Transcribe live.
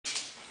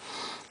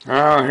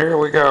Oh, here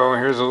we go.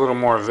 Here's a little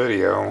more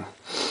video.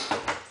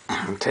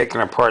 I'm taking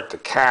apart the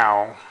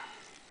cowl.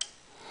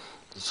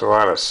 There's a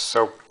lot of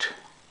soaked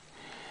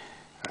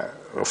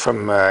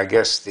from, I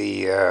guess,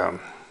 the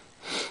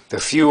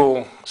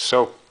fuel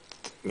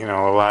soaked, a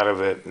lot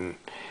of it, and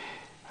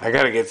I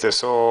got to get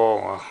this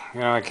all.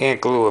 I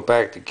can't glue it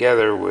back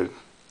together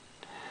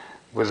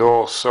with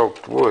all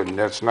soaked wood.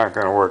 That's not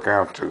going to work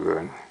out too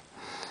good.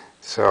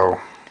 So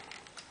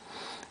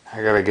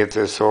I got to get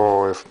this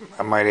all.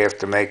 I might have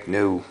to make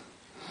new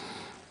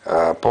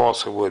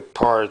balsa wood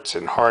parts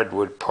and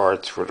hardwood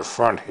parts for the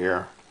front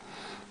here,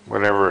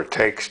 whatever it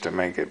takes to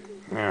make it,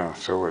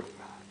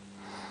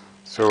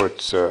 so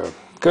it's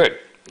good,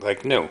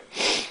 like new.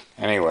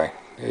 Anyway,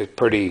 it's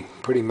pretty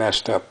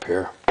messed up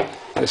here.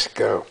 Let's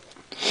go.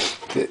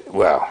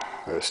 Well,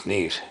 let's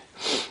sneeze.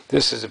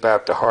 This is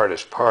about the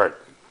hardest part.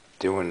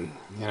 Doing,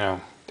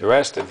 the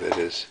rest of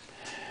it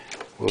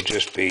will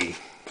just be,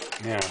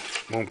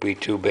 won't be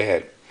too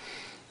bad.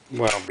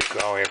 Well,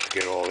 because I'll have to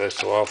get all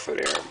this off of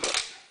there,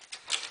 but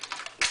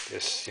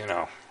this, then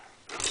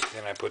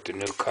I put the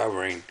new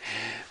covering.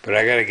 But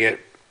I gotta get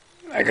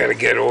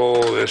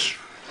all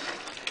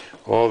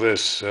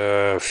this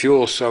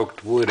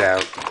fuel-soaked wood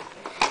out.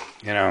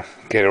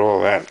 Get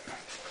all that.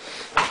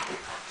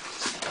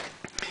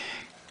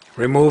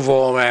 Remove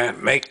all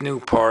that. Make new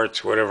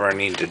parts. Whatever I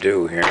need to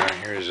do here.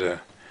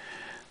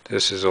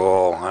 This is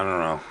all, I don't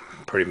know,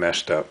 pretty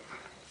messed up.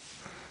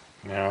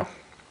 You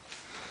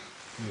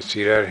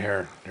see that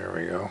here? There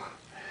we go.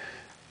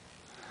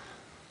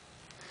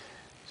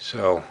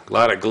 So, a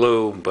lot of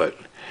glue, but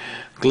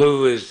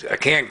I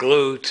can't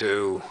glue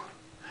to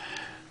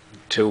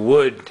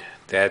wood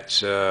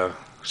that's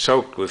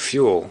soaked with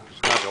fuel.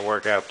 It's not going to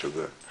work out too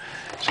good.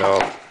 So,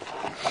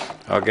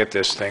 I'll get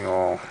this thing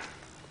all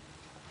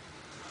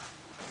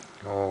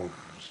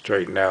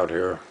straightened out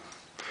here.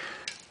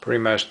 Pretty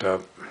messed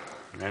up.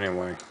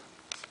 Anyway,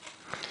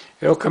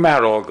 it'll come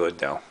out all good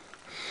though.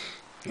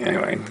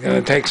 Anyway, it's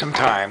going to take some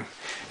time.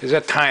 It's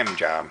a time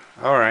job.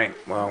 All right,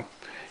 well,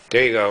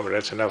 there you go.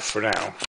 That's enough for now.